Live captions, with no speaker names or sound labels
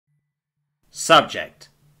Subject: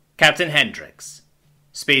 Captain Hendricks.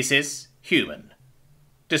 Species: human.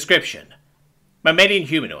 Description: mammalian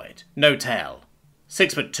humanoid, no tail,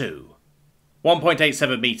 6'2",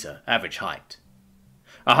 1.87 meter average height,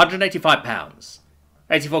 185 pounds,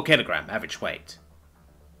 84 kilogram average weight,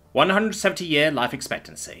 170-year life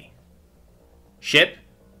expectancy. Ship: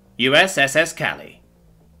 USS Cali.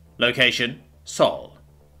 Location: Seoul.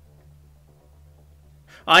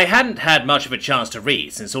 I hadn't had much of a chance to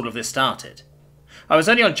read since all of this started. I was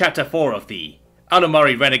only on Chapter 4 of the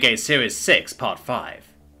Alumari Renegade Series 6 Part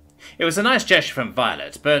 5. It was a nice gesture from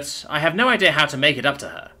Violet, but I have no idea how to make it up to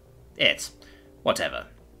her. Whatever.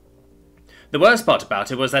 The worst part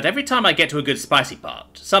about it was that every time I get to a good spicy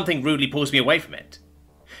part, something rudely pulls me away from it.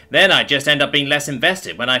 Then I just end up being less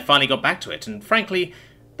invested when I finally got back to it, and frankly,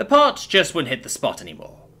 the part just wouldn't hit the spot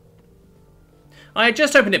anymore. I had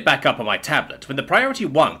just opened it back up on my tablet when the Priority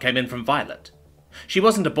 1 came in from Violet. She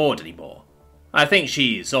wasn't aboard anymore. I think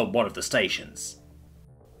she's on one of the stations.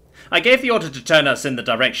 I gave the order to turn us in the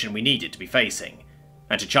direction we needed to be facing,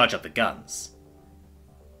 and to charge up the guns.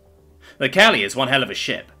 The Cali is one hell of a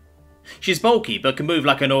ship. She's bulky but can move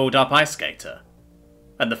like an oiled-up ice skater.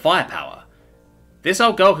 And the firepower. This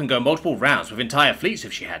old girl can go multiple rounds with entire fleets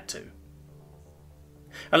if she had to.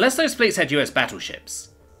 Unless those fleets had US battleships,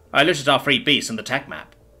 I looked at our three beasts on the TAC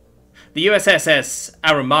map. The USS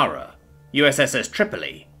Arumara, USS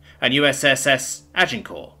Tripoli, and USS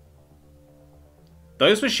Agincourt.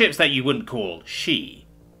 Those were ships that you wouldn't call she.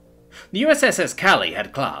 The USS Cali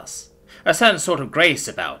had class, a certain sort of grace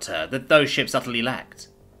about her that those ships utterly lacked.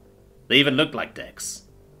 They even looked like dicks.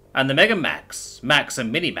 And the Mega Max, Max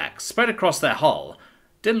and Mini Max spread across their hull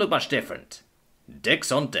didn't look much different.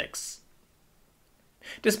 Dicks on dicks.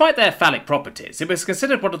 Despite their phallic properties, it was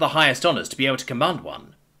considered one of the highest honours to be able to command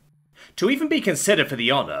one. To even be considered for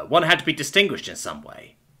the honour, one had to be distinguished in some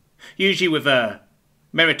way, usually with a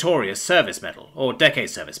meritorious service medal or decade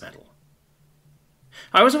service medal.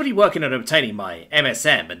 I was already working on obtaining my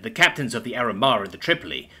MSM, and the captains of the Arumara and the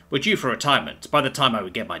Tripoli were due for retirement by the time I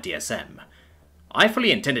would get my DSM. I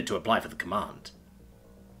fully intended to apply for the command.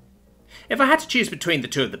 If I had to choose between the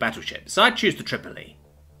two of the battleships, I'd choose the Tripoli.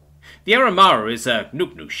 The Arumara is a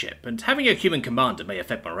Nuknu ship, and having a human commander may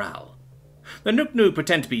affect morale. The Nuknu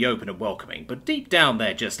pretend to be open and welcoming, but deep down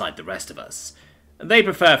they're just like the rest of us. They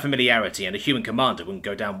prefer familiarity, and a human commander wouldn't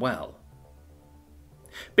go down well.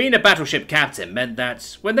 Being a battleship captain meant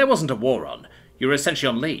that, when there wasn't a war on, you were essentially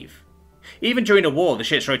on leave. Even during a war, the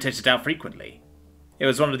ships rotated out frequently. It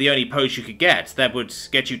was one of the only posts you could get that would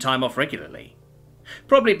get you time off regularly.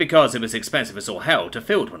 Probably because it was expensive as all hell to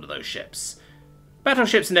field one of those ships.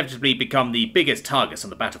 Battleships inevitably become the biggest targets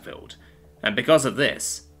on the battlefield, and because of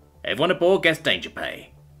this, everyone aboard gets danger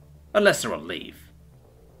pay. Unless they're on leave.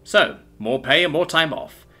 So, more pay and more time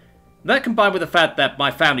off. That combined with the fact that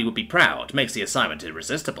my family would be proud makes the assignment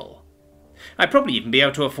irresistible. I'd probably even be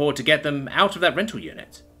able to afford to get them out of that rental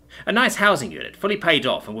unit. A nice housing unit, fully paid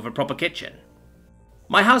off and with a proper kitchen.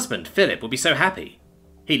 My husband, Philip, would be so happy.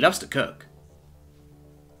 He loves to cook.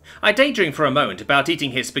 I daydreamed for a moment about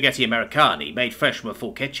eating his spaghetti Americani made fresh from a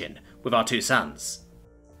full kitchen, with our two sons.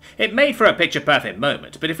 It made for a picture-perfect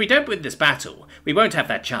moment, but if we don't win this battle, we won't have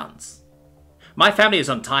that chance. My family is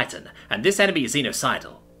on Titan, and this enemy is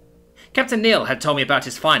xenocidal. Captain Neil had told me about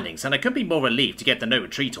his findings, and I couldn't be more relieved to get the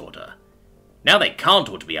no-retreat order. Now they can't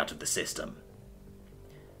all be out of the system.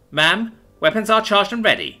 "Ma'am, weapons are charged and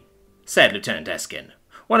ready," said Lieutenant Eskin,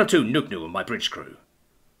 one of two Nuknu on my bridge crew.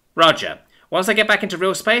 "Roger. Once I get back into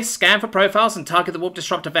real space, scan for profiles and target the warp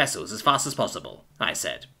disruptor vessels as fast as possible," I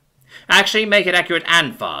said. "Actually, make it accurate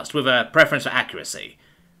and fast, with a preference for accuracy.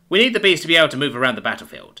 We need the beast to be able to move around the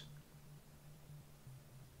battlefield."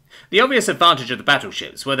 The obvious advantage of the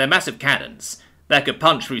battleships were their massive cannons that could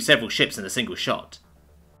punch through several ships in a single shot.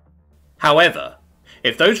 However,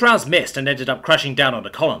 if those rounds missed and ended up crashing down on a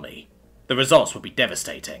colony, the results would be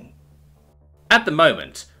devastating. At the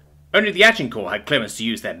moment, only the Agincourt had clearance to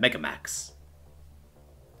use their Megamax.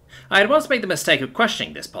 I had once made the mistake of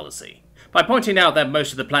questioning this policy, by pointing out that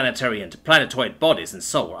most of the planetary and planetoid bodies in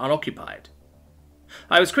Sol were unoccupied.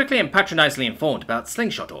 I was quickly and patronizingly informed about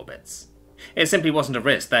slingshot orbits. It simply wasn't a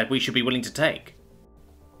risk that we should be willing to take.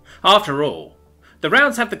 After all, the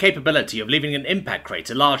rounds have the capability of leaving an impact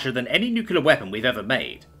crater larger than any nuclear weapon we've ever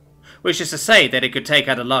made, which is to say that it could take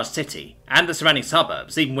out a large city and the surrounding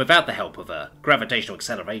suburbs even without the help of a gravitational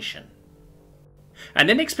acceleration. An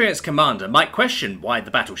inexperienced commander might question why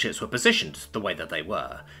the battleships were positioned the way that they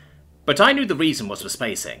were, but I knew the reason was for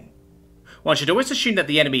spacing. One should always assume that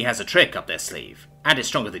the enemy has a trick up their sleeve, and is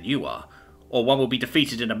stronger than you are, or one will be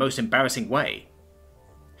defeated in a most embarrassing way.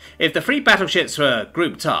 If the 3 battleships were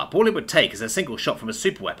grouped up, all it would take is a single shot from a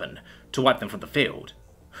superweapon to wipe them from the field,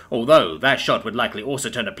 although that shot would likely also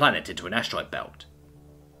turn a planet into an asteroid belt.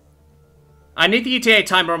 "I need the ETA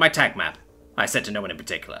timer on my tag map," I said to no one in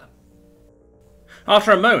particular.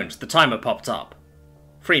 After a moment, the timer popped up.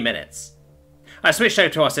 3 minutes. I switched over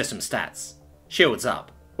to our system stats. Shields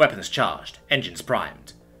up, weapons charged, engines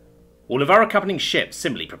primed. All of our accompanying ships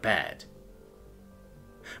similarly prepared.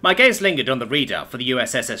 My gaze lingered on the readout for the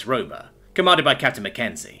USS Roma, commanded by Captain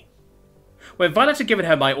Mackenzie. When Violet had given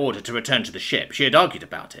her my order to return to the ship, she had argued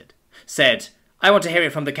about it. Said, "I want to hear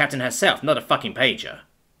it from the captain herself, not a fucking pager."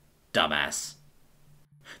 Dumbass.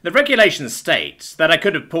 The regulations state that I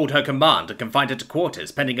could have pulled her command and confined her to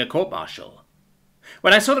quarters pending a court-martial.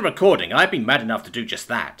 When I saw the recording, I had been mad enough to do just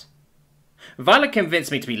that. Violet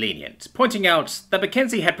convinced me to be lenient, pointing out that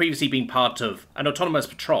Mackenzie had previously been part of an autonomous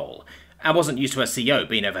patrol and wasn't used to her CO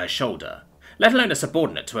being over her shoulder, let alone a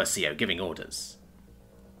subordinate to her CO giving orders.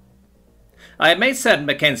 I had made certain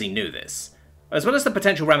Mackenzie knew this, as well as the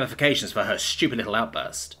potential ramifications for her stupid little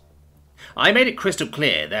outburst. I made it crystal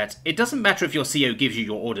clear that it doesn't matter if your CO gives you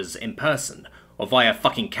your orders in person or via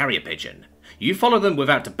fucking carrier pigeon, you follow them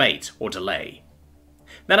without debate or delay.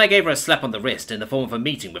 Then I gave her a slap on the wrist in the form of a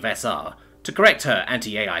meeting with SR to correct her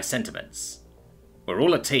anti-AI sentiments. We're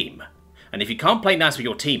all a team, and if you can't play nice with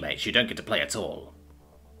your teammates, you don't get to play at all.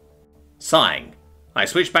 Sighing, I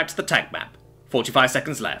switched back to the tag map. 45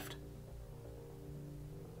 seconds left.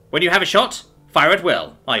 "When you have a shot, fire at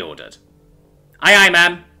will," I ordered. "Aye aye,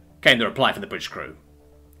 ma'am," came the reply from the bridge crew.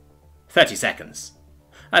 30 seconds.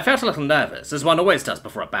 I felt a little nervous, as one always does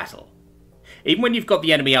before a battle. Even when you've got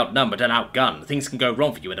the enemy outnumbered and outgunned, things can go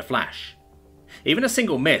wrong for you in a flash. Even a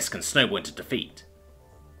single miss can snowball into defeat.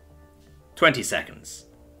 20 seconds.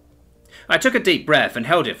 I took a deep breath and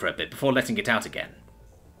held it for a bit before letting it out again.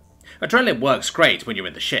 Adrenaline works great when you're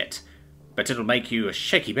in the shit, but it'll make you a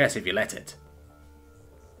shaky mess if you let it.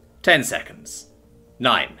 10 seconds.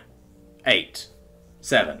 9, 8,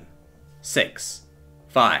 7, 6,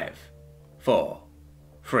 5, 4,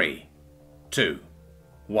 3, 2,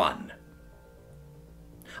 1.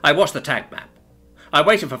 I watched the tag map. I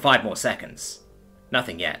waited for 5 more seconds.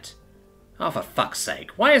 Nothing yet. Oh, for fuck's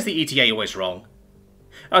sake, why is the ETA always wrong?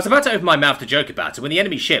 I was about to open my mouth to joke about it when the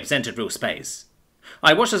enemy ships entered real space.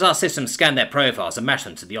 I watched as our system scanned their profiles and matched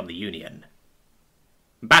them to the of the Union.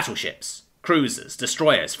 Battleships, cruisers,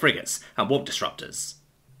 destroyers, frigates, and warp disruptors.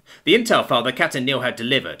 The intel file that Captain Neal had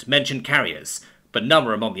delivered mentioned carriers, but none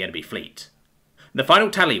were among the enemy fleet. The final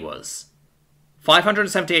tally was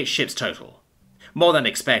 578 ships total. More than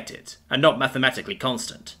expected, and not mathematically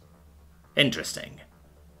constant. Interesting.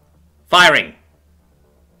 Firing!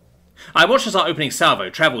 I watched as our opening salvo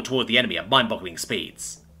travelled toward the enemy at mind-boggling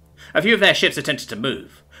speeds. A few of their ships attempted to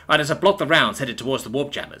move, either to block the rounds headed towards the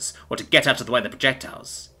warp jammers, or to get out of the way of the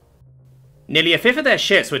projectiles. Nearly a fifth of their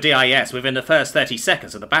ships were DIS within the first 30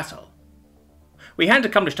 seconds of the battle. We hadn't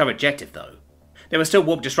accomplished our objective, though. There were still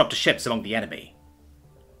warp disruptor ships among the enemy.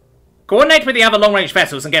 "Coordinate with the other long-range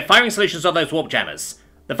vessels and get firing solutions on those warp jammers.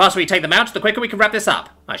 The faster we take them out, the quicker we can wrap this up,"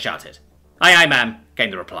 I shouted. "Aye aye, ma'am,"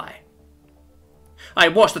 came the reply. I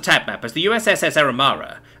watched the tag map as the USS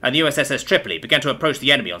Aramara and the USS Tripoli began to approach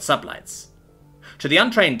the enemy on sublights. To the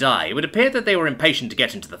untrained eye, it would appear that they were impatient to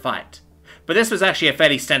get into the fight, but this was actually a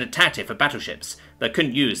fairly standard tactic for battleships that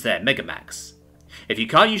couldn't use their Megamax. If you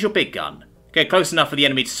can't use your big gun, get close enough for the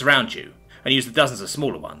enemy to surround you, and use the dozens of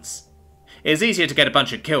smaller ones. It is easier to get a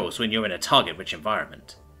bunch of kills when you're in a target-rich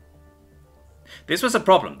environment. This was a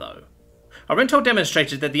problem, though. Our intel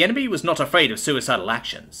demonstrated that the enemy was not afraid of suicidal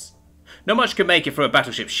actions. Not much could make it through a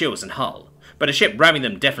battleship's shields and hull, but a ship ramming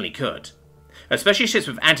them definitely could, especially ships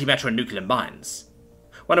with antimatter and nuclear mines.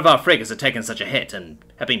 One of our frigates had taken such a hit and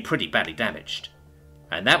had been pretty badly damaged.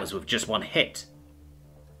 And that was with just one hit.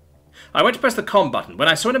 I went to press the comm button when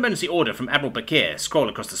I saw an emergency order from Admiral Bakir scroll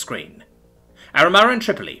across the screen. Aramara and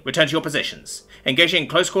Tripoli, return to your positions. Engaging in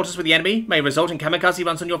close quarters with the enemy may result in kamikaze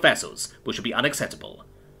runs on your vessels, which will be unacceptable.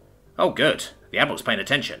 Oh good, the Admiral's paying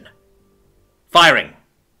attention. Firing!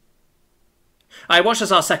 I watched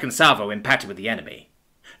as our second salvo impacted with the enemy.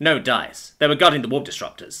 No dice, they were guarding the warp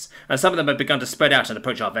disruptors, and some of them had begun to spread out and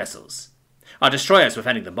approach our vessels. Our destroyers were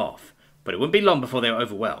fending them off, but it wouldn't be long before they were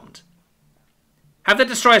overwhelmed. "Have the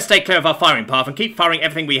destroyers stay clear of our firing path and keep firing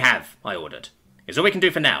everything we have," I ordered. "It's all we can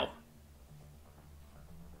do for now."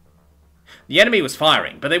 The enemy was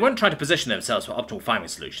firing, but they weren't trying to position themselves for optimal firing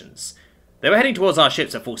solutions. They were heading towards our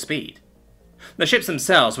ships at full speed. The ships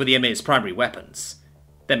themselves were the enemy's primary weapons.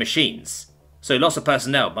 They're machines, so loss of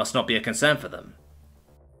personnel must not be a concern for them.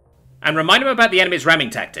 And remind them about the enemy's ramming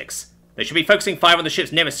tactics. They should be focusing fire on the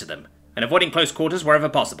ships nearest to them, and avoiding close quarters wherever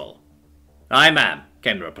possible. Aye, ma'am,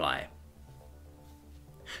 came the reply.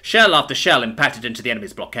 Shell after shell impacted into the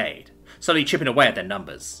enemy's blockade, slowly chipping away at their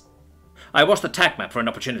numbers. I watched the tac map for an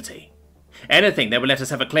opportunity. Anything that would let us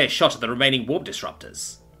have a clear shot at the remaining warp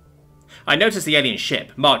disruptors. I noticed the alien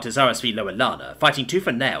ship, marked as RSV Loelana, fighting tooth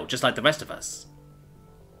and nail just like the rest of us.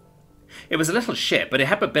 It was a little ship, but it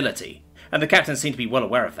had mobility, and the captain seemed to be well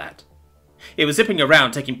aware of that. It was zipping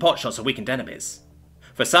around taking pot shots at weakened enemies.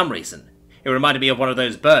 For some reason, it reminded me of one of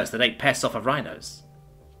those birds that ate pests off of rhinos.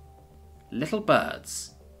 Little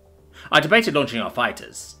birds. I debated launching our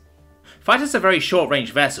fighters. Fighters are very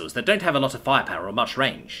short-range vessels that don't have a lot of firepower or much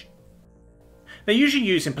range. They're usually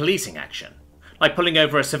used in policing action, like pulling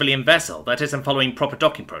over a civilian vessel that isn't following proper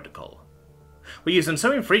docking protocol. We use them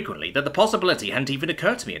so infrequently that the possibility hadn't even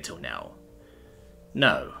occurred to me until now.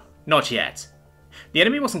 No, not yet. The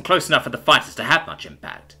enemy wasn't close enough for the fighters to have much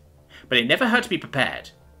impact, but it never hurt to be prepared.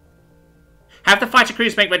 Have the fighter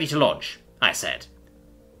crews make ready to launch, I said.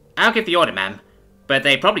 I'll give the order, ma'am, but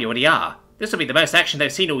they probably already are. This will be the most action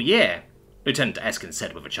they've seen all year, Lieutenant Eskin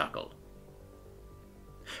said with a chuckle.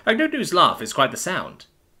 A Gnu-Gnu's laugh is quite the sound.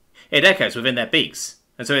 It echoes within their beaks,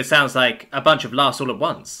 and so it sounds like a bunch of laughs all at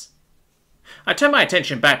once. I turned my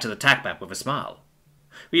attention back to the tac map with a smile.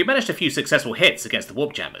 We had managed a few successful hits against the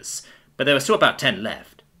warp jammers, but there were still about 10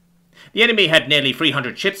 left. The enemy had nearly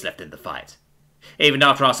 300 ships left in the fight. Even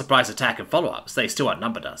after our surprise attack and follow-ups, they still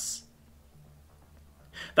outnumbered us.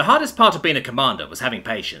 The hardest part of being a commander was having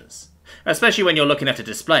patience, especially when you're looking at a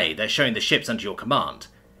display that's showing the ships under your command,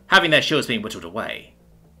 having their shields being whittled away.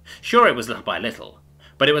 Sure, it was little by little,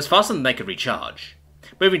 but it was faster than they could recharge.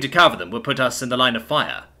 Moving to cover them would put us in the line of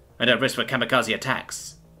fire, and at risk for kamikaze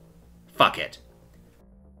attacks. Fuck it.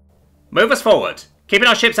 Move us forward, keeping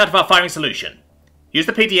our ships out of our firing solution. Use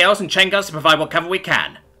the PDLs and chain guns to provide what cover we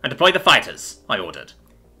can, and deploy the fighters, I ordered.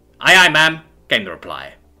 Aye aye, ma'am, came the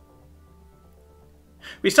reply.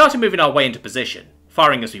 We started moving our way into position,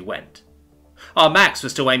 firing as we went. Our max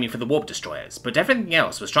was still aiming for the warp destroyers, but everything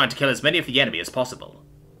else was trying to kill as many of the enemy as possible.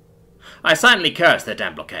 I silently cursed their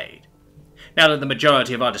damn blockade. Now that the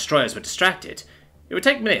majority of our destroyers were distracted, it would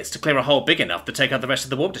take minutes to clear a hole big enough to take out the rest of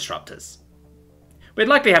the warp disruptors. We'd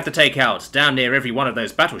likely have to take out damn near every one of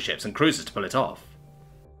those battleships and cruisers to pull it off.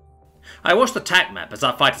 I watched the tac map as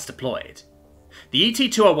our fighters deployed. The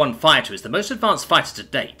ET-201 fighter is the most advanced fighter to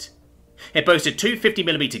date. It boasted two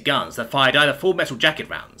 50mm guns that fired either full metal jacket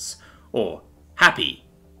rounds, or HAPI,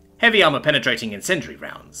 heavy armor penetrating incendiary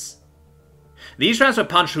rounds. These rounds would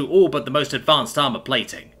punch through all but the most advanced armor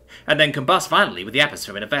plating, and then combust violently with the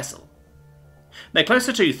atmosphere in a vessel. They're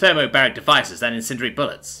closer to thermobaric devices than incendiary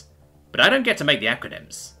bullets, but I don't get to make the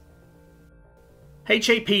acronyms.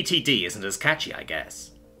 HAPTD isn't as catchy, I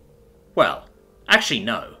guess. Well, actually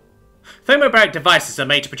no. Thermobaric devices are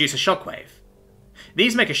made to produce a shockwave.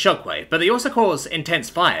 These make a shockwave, but they also cause intense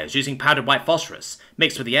fires using powdered white phosphorus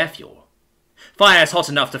mixed with the air fuel. Fires hot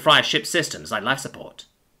enough to fry a ship's systems like life support.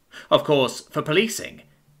 Of course, for policing,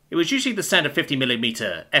 it was usually the standard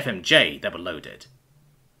 50mm FMJ that were loaded.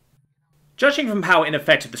 Judging from how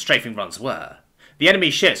ineffective the strafing runs were, the enemy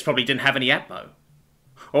ships probably didn't have any ammo,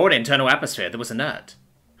 or an internal atmosphere that was inert.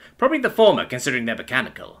 Probably the former, considering they're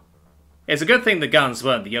mechanical. It's a good thing the guns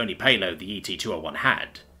weren't the only payload the ET-201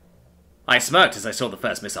 had. I smirked as I saw the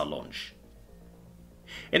first missile launch.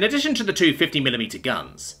 In addition to the two 50mm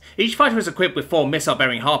guns, each fighter was equipped with 4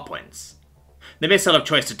 missile-bearing hardpoints. The missile of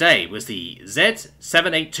choice today was the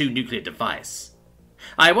Z-782 nuclear device.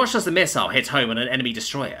 I watched as the missile hit home on an enemy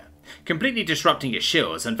destroyer, completely disrupting its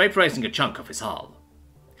shields and vaporizing a chunk off its hull.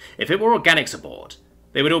 If it were organics aboard,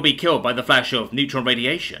 they would all be killed by the flash of neutron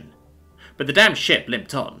radiation. But the damn ship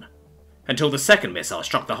limped on, until the second missile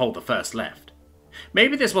struck the hole the first left.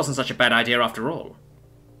 Maybe this wasn't such a bad idea after all.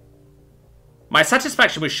 My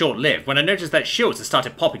satisfaction was short-lived when I noticed that shields had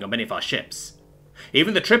started popping on many of our ships.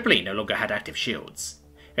 Even the Tripoli no longer had active shields.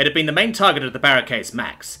 It had been the main target of the barricade's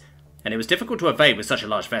max, and it was difficult to evade with such a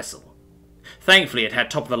large vessel. Thankfully it had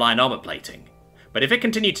top-of-the-line armor plating, but if it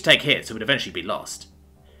continued to take hits it would eventually be lost.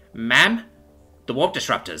 Ma'am? The warp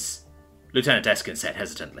disruptors, Lieutenant Eskin said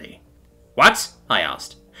hesitantly. What? I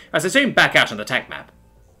asked, as I zoomed back out on the tac map.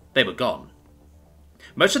 They were gone.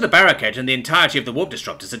 Most of the barricade and the entirety of the warp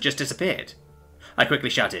disruptors had just disappeared. I quickly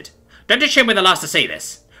shouted, Don't assume we're the last to see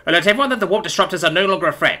this. Alert everyone that the warp disruptors are no longer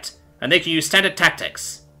a threat, and they can use standard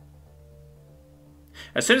tactics.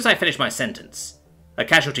 As soon as I finished my sentence, a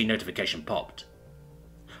casualty notification popped.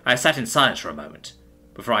 I sat in silence for a moment,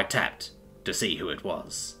 before I tapped to see who it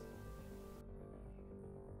was.